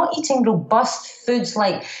 and they're not eating robust foods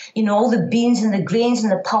like, all the beans and the grains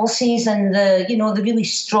and the pulses and the really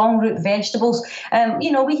strong root vegetables.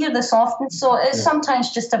 We hear this often. So it's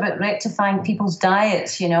sometimes just about rectifying people's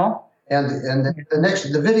diets, And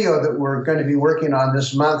the video that we're going to be working on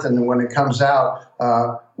this month, and when it comes out,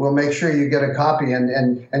 we'll make sure you get a copy, and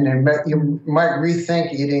you might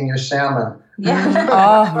rethink eating your salmon. Yeah.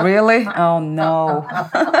 Oh, really? Oh, no.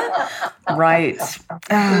 Right.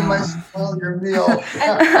 It might spoil your meal.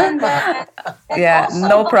 Yeah,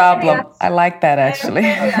 no problem. I like that, actually.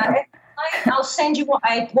 I'll send you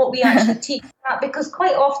what we actually teach that, because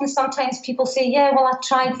quite often sometimes people say, I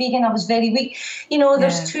tried vegan, I was very weak.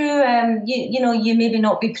 There's two, you maybe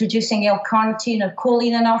not be producing L-carnitine or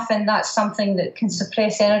choline enough, and that's something that can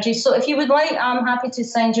suppress energy. So if you would like, I'm happy to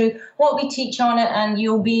send you what we teach on it, and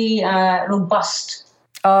you'll be robust.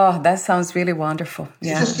 Oh, that sounds really wonderful.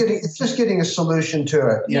 Yeah. It's just getting a solution to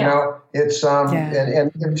it. It's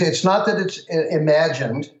and it's not that it's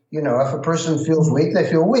imagined. If a person feels weak, they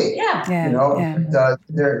feel weak.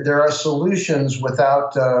 There are solutions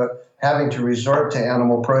without having to resort to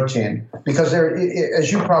animal protein, because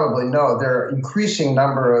as you probably know, there are increasing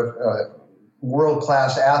number of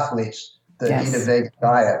world-class athletes that eat a vegan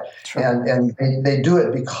diet. True. And they do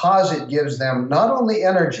it because it gives them not only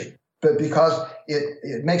energy, but because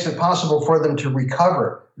it makes it possible for them to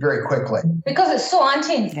recover very quickly. Because it's so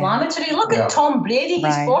anti-inflammatory. Yeah. Look at Tom Brady.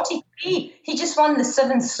 He's 43. He just won the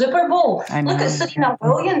 7th Super Bowl. Look at Serena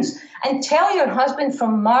Williams. And tell your husband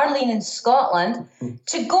from Marlene in Scotland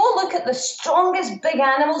to go look at the strongest big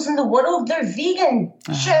animals in the world. They're vegan.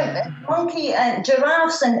 Monkey and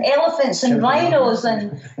giraffes and elephants and rhinos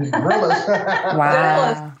and gorillas.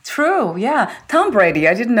 Wow. True, yeah. Tom Brady,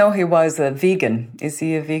 I didn't know he was a vegan. Is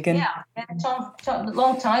he a vegan? Yeah, Tom,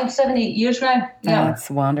 long time, 7-8 years now. Yeah. That's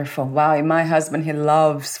wonderful. Wow, and my husband, he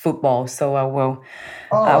loves football, so I will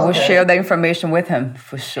share the information with him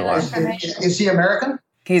for sure. Is he American?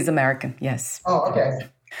 He's American, yes. Oh, okay.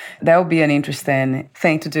 That would be an interesting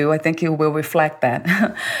thing to do. I think he will reflect that.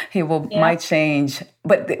 He might change.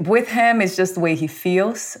 But with him, it's just the way he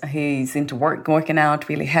feels. He's into working out,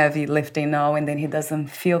 really heavy lifting now, and then he doesn't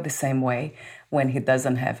feel the same way when he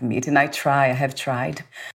doesn't have meat. And I have tried.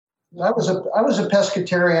 I was a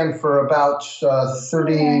pescatarian for about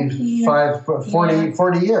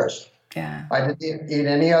 40 years. Yeah. I didn't eat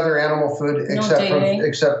any other animal food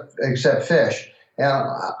except fish. And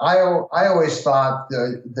I always thought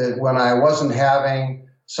that when I wasn't having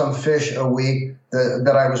some fish a week,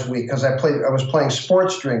 that I was weak, because I was playing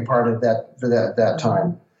sports during part of that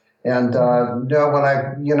time. And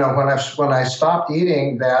when I stopped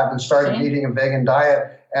eating that and started eating a vegan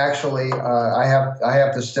diet, actually I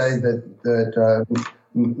have to say that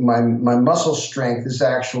my muscle strength is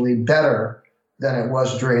actually better than it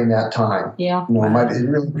was during that time. Yeah.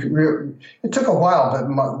 It took a while, but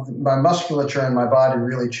my musculature and my body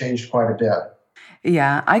really changed quite a bit.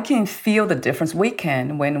 Yeah, I can feel the difference. We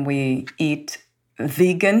can when we eat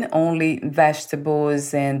vegan, only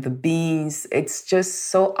vegetables and the beans. It's just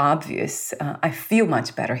so obvious. I feel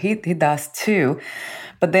much better. He does too.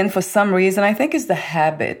 But then for some reason, I think it's the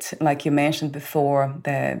habit, like you mentioned before,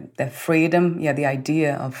 the freedom, the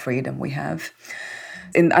idea of freedom we have.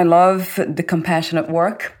 And I love the compassionate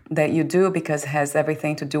work that you do because it has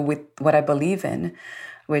everything to do with what I believe in,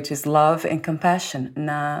 which is love and compassion,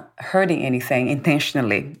 not hurting anything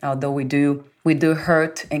intentionally. Although we do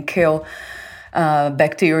hurt and kill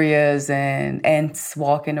bacteria and ants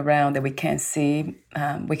walking around that we can't see.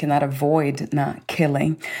 We cannot avoid not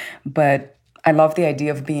killing. But I love the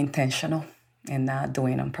idea of being intentional and not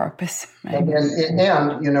doing on purpose. Right? And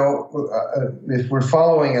if we're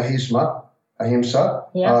following ahimsa,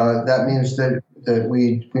 that means that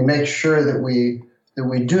we make sure that we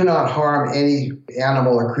do not harm any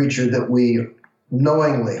animal or creature that we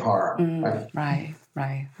knowingly harm.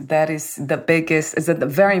 Right. That is the biggest, is a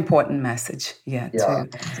very important message. Too.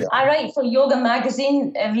 I write for Yoga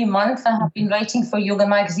Magazine every month. I have been writing for Yoga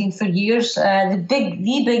Magazine for years. The big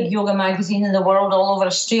yoga magazine in the world, all over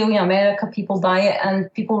Australia, America, people buy it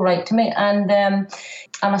and people write to me. And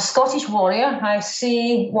I'm a Scottish warrior. I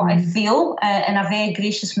say what I feel in a very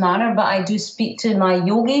gracious manner, but I do speak to my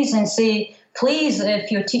yogis and say, please, if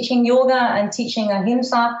you're teaching yoga and teaching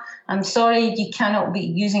ahimsa, I'm sorry, you cannot be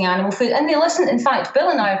using animal food. And they listen. In fact, Bill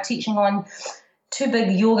and I are teaching on 2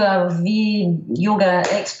 big yoga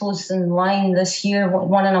expos in line this year,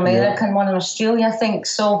 one in America and one in Australia, I think.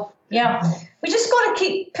 So, we just got to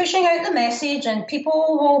keep pushing out the message and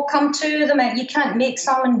people will come to the message. You can't make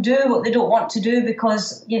someone do what they don't want to do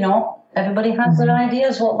because, everybody has their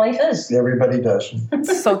ideas what life is. Everybody does.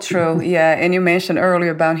 So true. Yeah. And you mentioned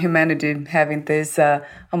earlier about humanity having this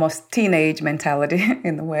almost teenage mentality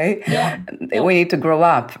in a way. Yeah. We need to grow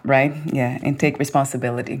up, right? Yeah. And take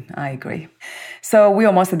responsibility. I agree. So we're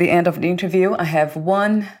almost at the end of the interview. I have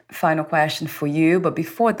one final question for you. But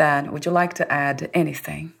before that, would you like to add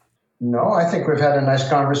anything? No, I think we've had a nice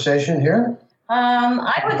conversation here.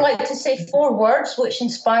 I would like to say 4 words which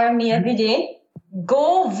inspire me every day.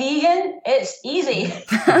 Go vegan. It's easy.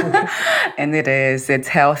 And it is. It's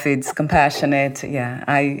healthy. It's compassionate. Yeah,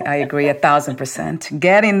 I agree 1,000%.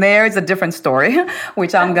 Getting there is a different story,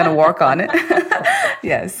 which I'm going to work on it.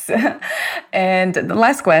 Yes. And the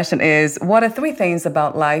last question is, what are 3 things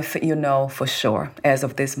about life you know for sure as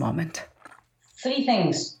of this moment? 3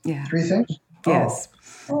 things. Yeah. 3 things? Yes.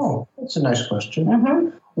 Oh, that's a nice question.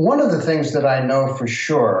 Mm-hmm. One of the things that I know for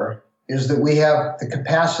sure is that we have the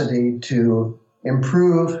capacity to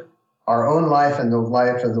improve our own life and the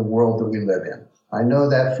life of the world that we live in. I know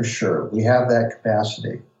that for sure. We have that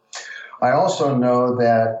capacity. I also know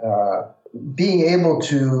that being able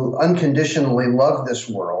to unconditionally love this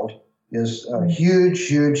world is a huge,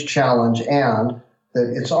 huge challenge, and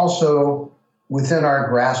that it's also within our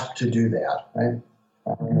grasp to do that. Right?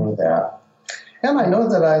 I know that. And I know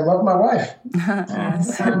that I love my wife.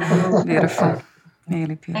 Beautiful.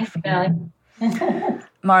 Really beautiful. Thank you, Ellie.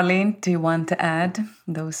 Marlene, do you want to add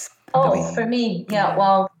those? For me,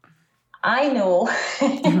 well, I know,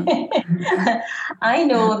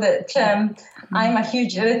 that I'm a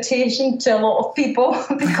huge irritation to a lot of people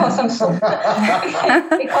because I'm so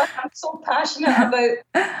passionate about.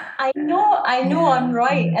 I know I'm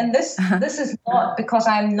right, and this is not because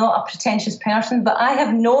I'm not a pretentious person, but I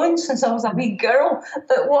have known since I was a wee girl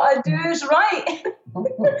that what I do is right.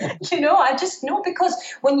 I just know, because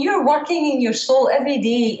when you're working in your soul every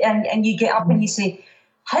day and you get up and you say,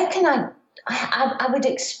 how can I would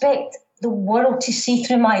expect the world to see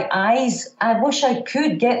through my eyes. I wish I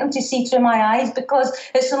could get them to see through my eyes, because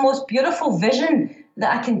it's the most beautiful vision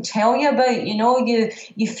that I can tell you about.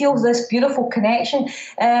 You feel this beautiful connection.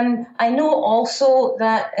 I know also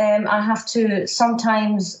that I have to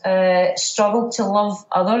sometimes struggle to love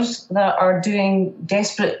others that are doing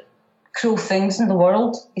desperate, cruel things in the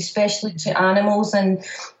world, especially to animals and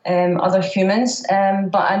other humans.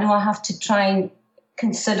 But I know I have to try and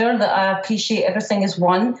consider that I appreciate everything as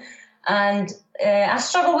one. And I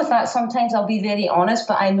struggle with that sometimes, I'll be very honest,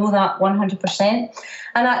 but I know that 100%.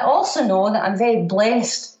 And I also know that I'm very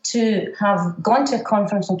blessed to have gone to a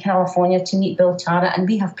conference in California to meet Bill Tara, and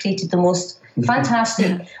we have created the most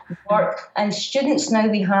fantastic work. And students now,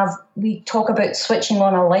 we talk about switching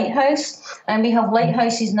on a lighthouse, and we have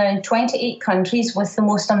lighthouses now in 28 countries with the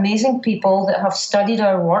most amazing people that have studied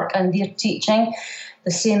our work, and they're teaching the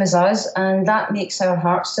same as us, and that makes our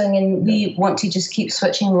hearts sing. And we want to just keep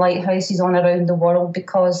switching lighthouses on around the world,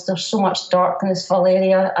 because there's so much darkness,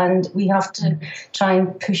 Valeria, and we have to try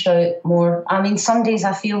and push out more. I mean, some days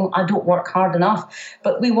I feel I don't work hard enough,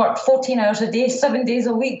 but we work 14 hours a day, 7 days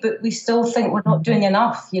a week, but we still think we're not doing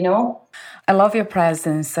enough, I love your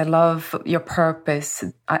presence. I love your purpose.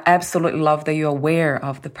 I absolutely love that you're aware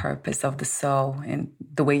of the purpose of the soul and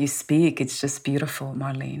the way you speak. It's just beautiful,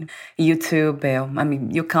 Marlene. You too, Bill. I mean,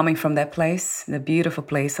 you're coming from that place, the beautiful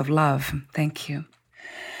place of love. Thank you.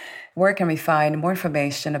 Where can we find more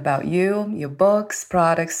information about you, your books,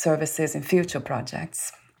 products, services, and future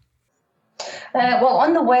projects? Well,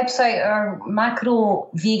 on the website, our Macro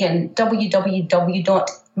Vegan,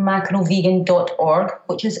 www.macrovegan.org,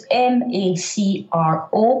 which is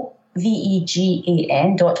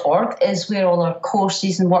MACROVEGAN.org, is where all our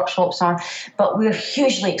courses and workshops are. But we're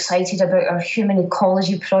hugely excited about our Human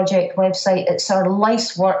Ecology Project website. It's our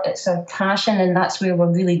life's work, it's our passion, and that's where we're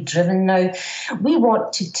really driven now. We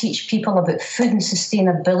want to teach people about food and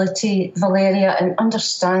sustainability, Valeria, and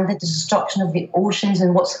understand the destruction of the oceans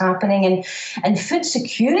and what's happening, and food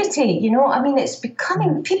security. I mean, it's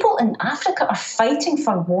becoming, people in Africa are fighting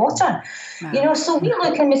for water. Wow. So we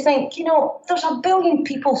look and we think, there's 1 billion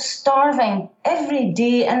people starving every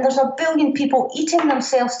day, and there's 1 billion people eating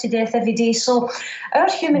themselves to death every day. So our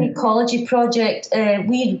Human Ecology Project,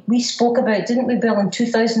 we spoke about, didn't we, Bill, in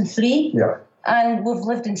 2003? Yeah. And we've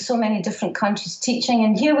lived in so many different countries teaching,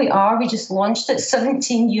 and here we are. We just launched it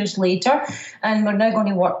 17 years later, and we're now going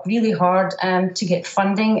to work really hard to get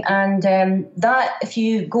funding. And that, if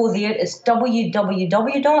you go there, it's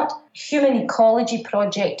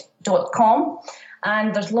www.humanecologyproject.com.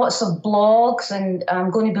 And there's lots of blogs, and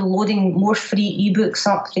I'm going to be loading more free ebooks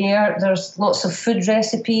up there. There's lots of food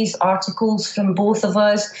recipes, articles from both of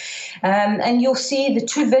us. And you'll see the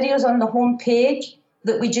 2 videos on the homepage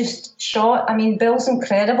that we just shot. I mean, Bill's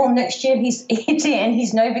incredible. Next year, he's 80 and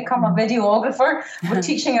he's now become a videographer. We're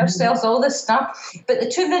teaching ourselves all this stuff. But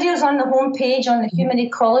the 2 videos on the homepage on the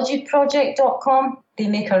humanecologyproject.com, they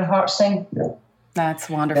make our hearts sing. Yeah. That's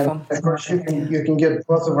wonderful. And of course, you can get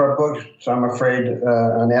both of our books, I'm afraid,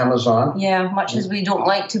 on Amazon. Yeah, much as we don't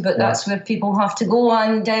like to, but that's where people have to go.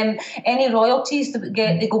 And any royalties that we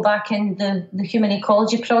get, they go back in the Human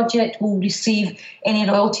Ecology Project. We'll receive any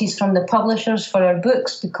royalties from the publishers for our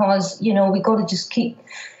books, because, we've got to just keep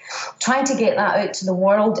trying to get that out to the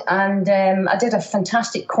world. And I did a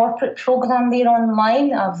fantastic corporate program there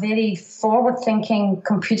online, a very forward-thinking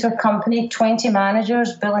computer company, 20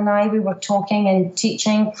 managers. Bill and I, we were talking and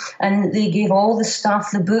teaching, and they gave all the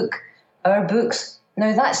staff our books.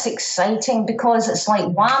 Now, that's exciting, because it's like,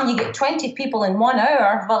 wham, you get 20 people in 1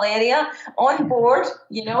 hour, Valeria, on board,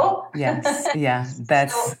 Yes, yeah,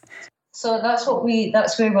 that's... So that's where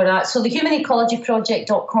we're at. So the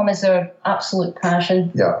humanecologyproject.com is our absolute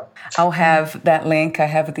passion. Yeah. I'll have that link. I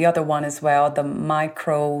have the other one as well, the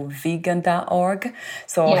microvegan.org.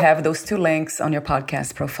 So I'll have those 2 links on your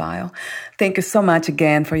podcast profile. Thank you so much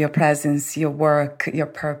again for your presence, your work, your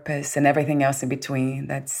purpose, and everything else in between.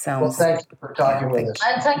 That sounds... Well, thanks for talking with us.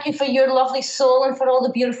 And thank you for your lovely soul and for all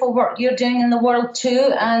the beautiful work you're doing in the world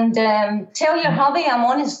too. And tell your hubby I'm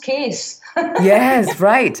on his case. Yes,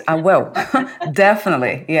 right. I will.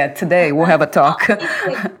 Definitely. Yeah, today we'll have a talk.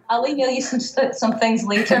 I'll email you some things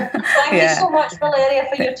later. Thank you so much, Valeria,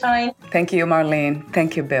 for your time. Thank you, Marlene.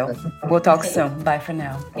 Thank you, Bill. We'll talk soon. Bye for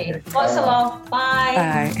now. Okay. Lots of love. Bye.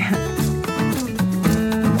 Bye.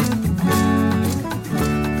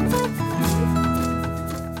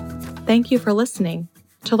 Thank you for listening.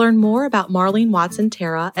 To learn more about Marlene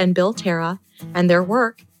Watson-Tara and Bill Tara and their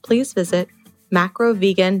work, please visit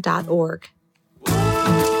macrovegan.org.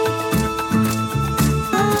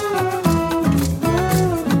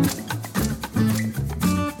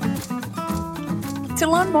 To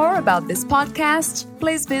learn more about this podcast,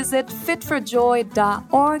 please visit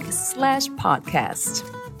fitforjoy.org/podcast.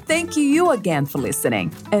 Thank you again for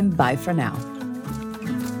listening, and bye for now.